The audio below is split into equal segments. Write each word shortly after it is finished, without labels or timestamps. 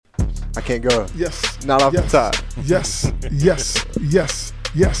I can't go. Yes. Not off yes. the top. Yes. Yes. Yes.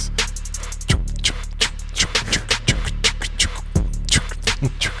 Yes.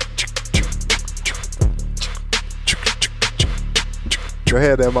 Go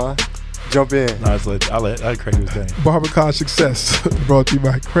ahead, Emma. Jump in. No, I'll let Craig do his thing. BarberCon Success brought to you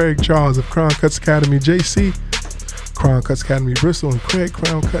by Craig Charles of Crown Cuts Academy JC, Crown Cuts Academy Bristol, and Craig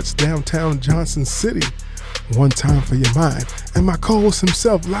Crown Cuts downtown Johnson City. One time for your mind. And my co-host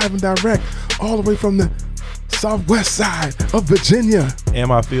himself, live and direct, all the way from the southwest side of Virginia. Am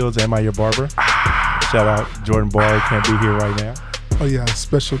I Fields? Am I your barber? Shout out Jordan Barr. Can't be here right now. Oh yeah,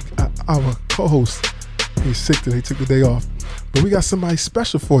 special. Our co-host, he's sick today. He took the day off. But we got somebody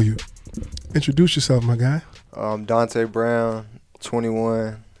special for you. Introduce yourself, my guy. Dante Brown,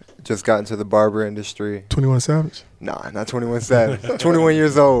 21. Just got into the barber industry. 21 Savage? Nah, not 21 Savage. 21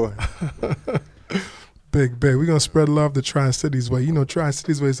 years old. Big. We're going to spread love the Tri-Cities way. You know,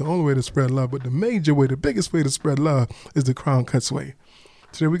 Tri-Cities way is the only way to spread love, but the major way, the biggest way to spread love is the Crown Cuts way.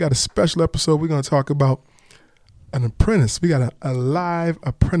 Today we got a special episode. We're going to talk about an apprentice. We got a live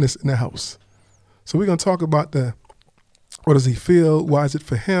apprentice in the house. So we're going to talk about what does he feel? Why is it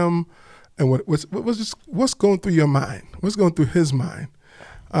for him? And what's going through your mind? What's going through his mind?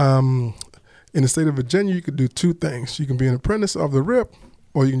 In the state of Virginia, you could do two things. You can be an apprentice off the rip,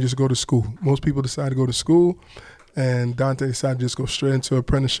 or you can just go to school. Most people decide to go to school, and Dante decided to just go straight into an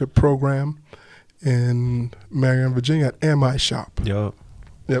apprenticeship program in Marion, Virginia at Am I Shop. Yep,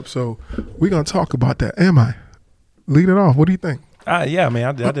 so we're going to talk about that. Am I? Lead it off. What do you think? Yeah, man,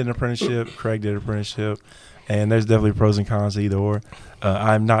 I did an apprenticeship. Craig did an apprenticeship. And there's definitely pros and cons to either or.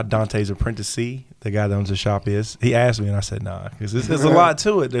 I'm not Dante's apprenticee. The guy that owns the shop is. He asked me, and I said, nah, because there's a lot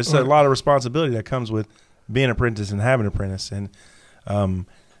to it. There's a lot of responsibility that comes with being an apprentice and having an apprentice. And,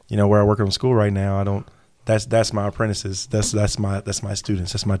 where I work in school right now, that's my apprentices. That's my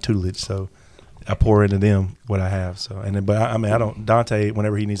students. That's my tutelage. So I pour into them what I have. So, Dante,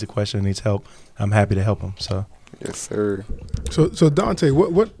 whenever he needs a question, needs help, I'm happy to help him. So. Yes, sir. So Dante,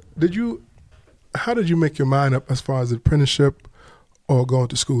 how did you make your mind up as far as apprenticeship or going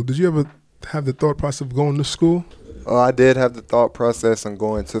to school? Did you ever have the thought process of going to school? I did have the thought process on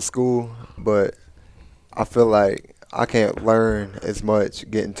going to school, but I feel like I can't learn as much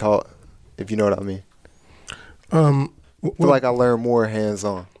getting taught, if you know what I mean. I feel like I learn more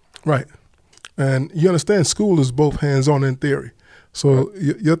hands-on. Right. And you understand school is both hands-on and theory. So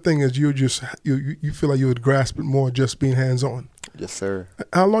right. Your thing is you feel like you would grasp it more just being hands-on. Yes, sir.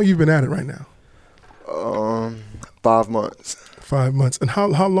 How long you been at it right now? 5 months. 5 months. And how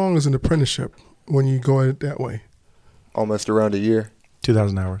long is an apprenticeship when you go at it that way? Almost around a year.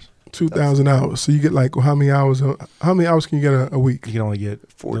 2,000 hours. 2,000 hours. So you get like how many hours? How many hours can you get a week? You can only get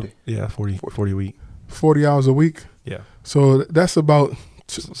 40. 40 a week. 40 hours a week. Yeah. So that's about.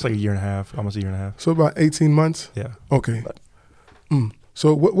 It's like a year and a half, almost a year and a half. So about 18 months. Yeah. Okay.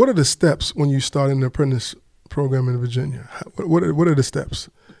 So what are the steps when you start an apprentice program in Virginia? What are the steps?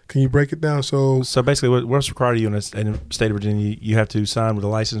 Can you break it down? So basically what's required of you in the state of Virginia, you have to sign with a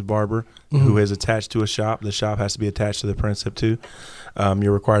licensed barber who is attached to a shop. The shop has to be attached to the apprenticeship too.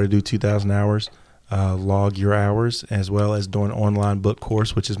 You're required to do 2,000 hours, log your hours, as well as do an online book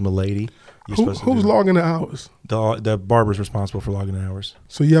course, which is Milady. Who's logging the hours? The barber's responsible for logging the hours.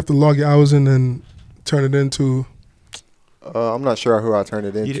 So you have to log your hours and then turn it into... I'm not sure who I turned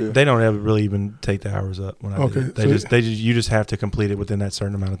it into. They don't ever really even take the hours up when I did it. You just have to complete it within that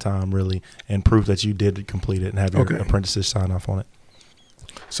certain amount of time, really, and prove that you did complete it and have your apprentices sign off on it.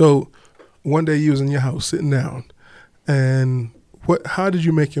 So one day you was in your house sitting down, and how did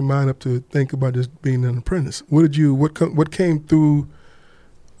you make your mind up to think about just being an apprentice? What came to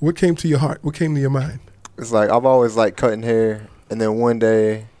your heart? What came to your mind? It's like I've always liked cutting hair, and then one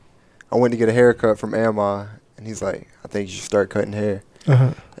day I went to get a haircut from Amma, and he's like, I think you should start cutting hair.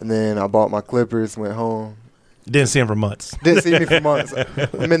 Uh-huh. And then I bought my clippers, went home. Didn't see him for months. Didn't see me for months.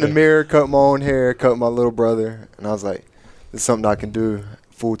 I'm in the mirror, cut my own hair, cut my little brother, and I was like, this is something I can do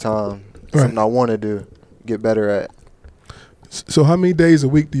full time. Right. Something I want to do, get better at. So how many days a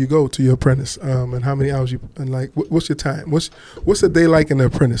week do you go to your apprentice, and how many hours what's your time? What's a day like in the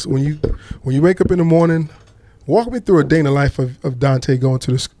apprentice? When you wake up in the morning, walk me through a day in the life of Dante going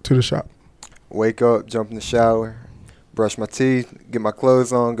to the shop. Wake up, jump in the shower, brush my teeth, get my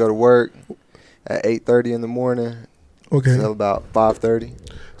clothes on, go to work at 8:30 in the morning. Okay. Until about 5:30.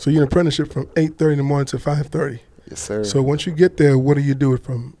 So you're in apprenticeship from 8:30 in the morning to 5:30. Yes, sir. So once you get there, what do you do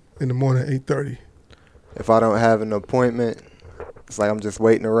from in the morning at 8:30? If I don't have an appointment, it's like I'm just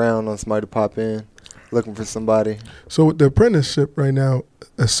waiting around on somebody to pop in, looking for somebody. So with the apprenticeship right now,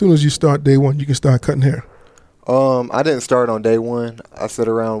 as soon as you start day one, you can start cutting hair. I didn't start on day one. I sat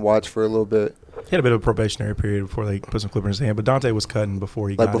around and watched for a little bit. He had a bit of a probationary period before they put some clippers in his hand, but Dante was cutting before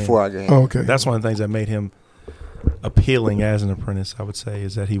he got in. Like before I got in. Oh, okay. That's one of the things that made him appealing as an apprentice, I would say,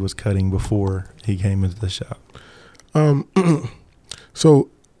 is that he was cutting before he came into the shop. So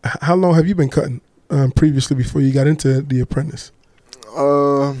how long have you been cutting previously before you got into the apprentice?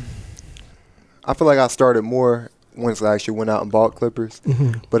 I feel like I started more once I actually went out and bought clippers.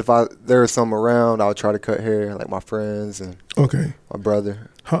 Mm-hmm. But if there was some around, I would try to cut hair, like my friends and my brother.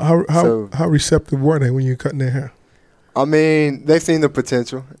 How receptive were they when you were cutting their hair? I mean, they seen the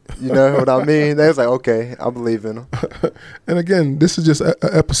potential. You know what I mean? They was like, okay, I believe in them. And again, this is just an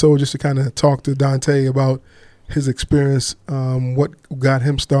episode just to kind of talk to Dante about his experience, what got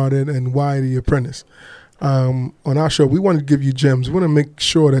him started, and why the apprentice. On our show, we want to give you gems. We want to make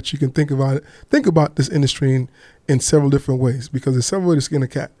sure that you can think about this industry in several different ways, because there's several ways to skin a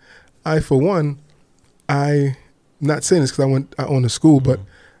cat. For one, not saying this because I went to school, but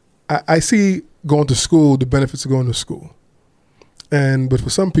I see going to school, the benefits of going to school. But for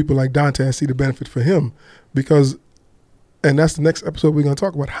some people like Dante, I see the benefit for him because, and that's the next episode we're going to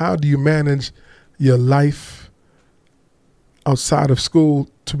talk about, how do you manage your life outside of school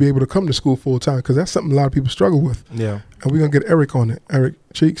to be able to come to school full time? Because that's something a lot of people struggle with. Yeah. And we're going to get Eric on it. Eric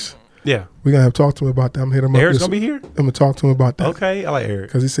Cheeks. Yeah. We're going to have to talk to him about that. I'm hitting him up. Eric's going to be here? I'm going to talk to him about that. Okay. I like Eric.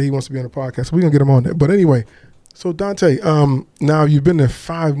 Because he said he wants to be on the podcast. So we're going to get him on there. But anyway, so Dante, now you've been there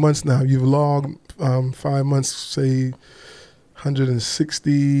 5 months now. You've logged 5 months, say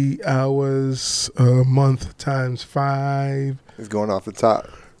 160 hours a month times 5. It's going off the top.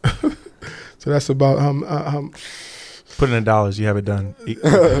 So that's about put it in dollars. You have it done. Get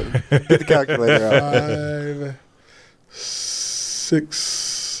the calculator out. 5,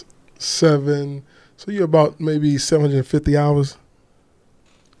 6, 7. So you're about maybe 750 hours.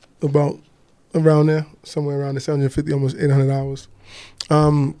 About around there, somewhere around there, 750, almost 800 hours.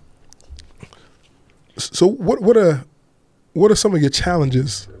 So what are some of your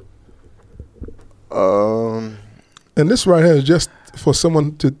challenges? Um, And this right here is just for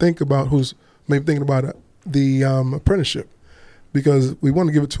someone to think about who's maybe thinking about the apprenticeship, because we want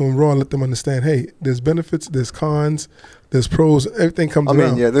to give it to them raw and let them understand, hey, there's benefits, there's cons, there's pros, everything comes around. I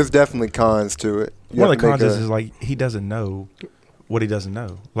mean, yeah, there's definitely cons to it. One of the cons is like he doesn't know what he doesn't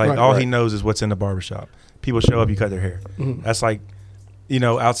know. Like all he knows is what's in the barbershop. People show up, you cut their hair. Mm-hmm. That's like,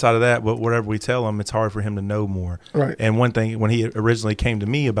 outside of that, whatever we tell him, it's hard for him to know more. Right. And one thing, when he originally came to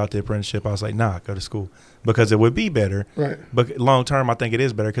me about the apprenticeship, I was like, nah, go to school because it would be better. Right. But long term, I think it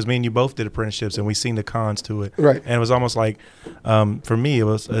is better because me and you both did apprenticeships and we seen the cons to it. Right. And it was almost like, for me, it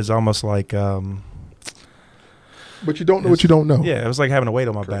was almost like. But you don't know what you don't know. Yeah, it was like having a weight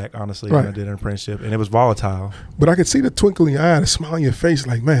on my back, honestly, when I did an apprenticeship, and it was volatile. But I could see the twinkle in your eye, the smile on your face,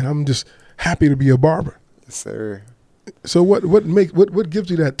 like, man, I'm just happy to be a barber. Yes, sir. So what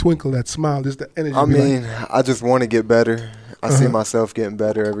gives you that twinkle, that smile, just the energy? I mean, I just want to get better. I see myself getting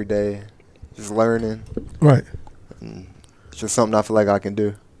better every day, just learning. Right. And it's just something I feel like I can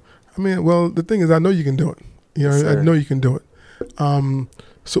do. I mean, well, the thing is, I know you can do it. Yes, I know you can do it.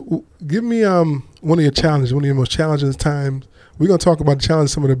 So give me one of your challenges, one of your most challenging times. We're going to talk about the challenge,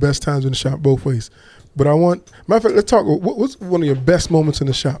 some of the best times in the shop, both ways. But matter of fact, let's talk, what's one of your best moments in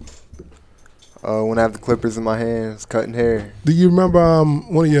the shop? When I have the clippers in my hands, cutting hair. Do you remember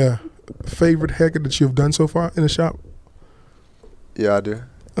one of your favorite haircut that you've done so far in the shop? Yeah, I do.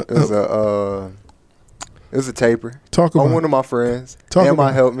 It was a taper. Talk about one of my friends.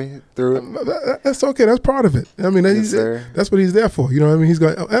 Emma helped me through it. That's okay. That's part of it. I mean, that's what he's there for. You know what I mean? He's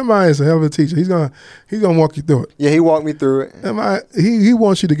going. MI is a hell of a teacher. He's gonna walk you through it. Yeah, he walked me through it. He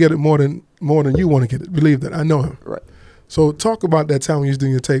wants you to get it more than you want to get it. Believe that. I know him. Right. So talk about that time when you was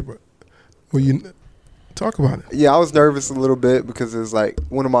doing your taper. Talk about it. Yeah, I was nervous a little bit because it was like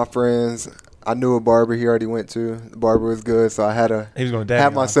one of my friends. I knew a barber he already went to. The barber was good, so I had to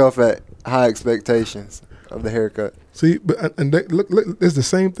have myself at high expectations of the haircut. See, look, it's the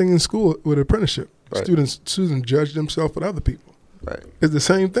same thing in school with apprenticeship. Right. Students judge themselves with other people. Right. It's the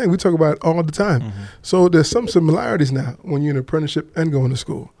same thing. We talk about it all the time. Mm-hmm. So there's some similarities now when you're in apprenticeship and going to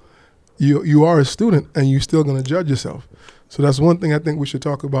school. You are a student and you're still going to judge yourself. So that's one thing I think we should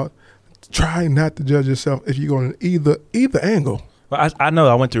talk about. Try not to judge yourself if you're going in either angle. Well, I know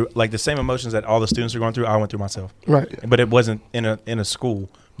I went through like the same emotions that all the students are going through. I went through myself. Right. But it wasn't in a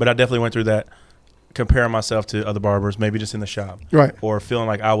school. But I definitely went through that, comparing myself to other barbers, maybe just in the shop. Right. Or feeling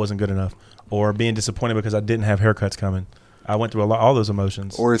like I wasn't good enough, or being disappointed because I didn't have haircuts coming. I went through all those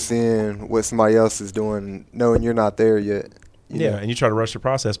emotions. Or seeing what somebody else is doing, knowing you're not there yet. Yeah, and you try to rush the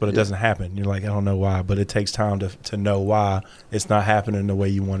process, but it doesn't happen. You're like, I don't know why, but it takes time to know why it's not happening the way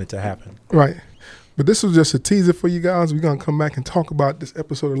you want it to happen. Right. But this was just a teaser for you guys. We're going to come back and talk about this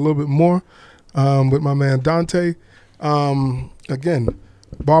episode a little bit more with my man Dante. Again,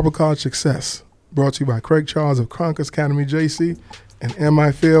 Barber College Success, brought to you by Craig Charles of Cronkite's Academy JC and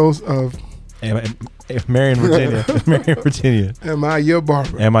M.I. Fields of Marion, Virginia. Marion, Virginia. M.I. Your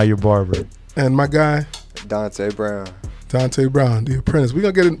Barber. M.I. Your Barber. And my guy Dante Brown, The Apprentice.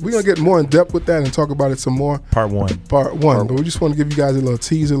 We're gonna get more in depth with that and talk about it some more. Part one. But we just want to give you guys a little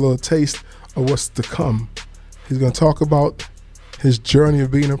teaser, a little taste of what's to come. He's gonna talk about his journey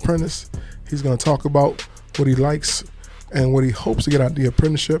of being an apprentice. He's gonna talk about what he likes and what he hopes to get out of the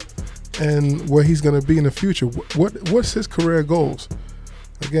apprenticeship, and where he's gonna be in the future. What's his career goals?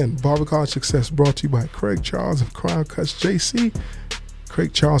 Again, Barber College Success, brought to you by Craig Charles of Crown Cuts JC,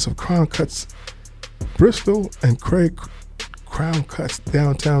 Craig Charles of Crown Cuts Bristol, and Craig Crown Cuts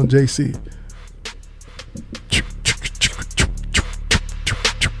Downtown JC.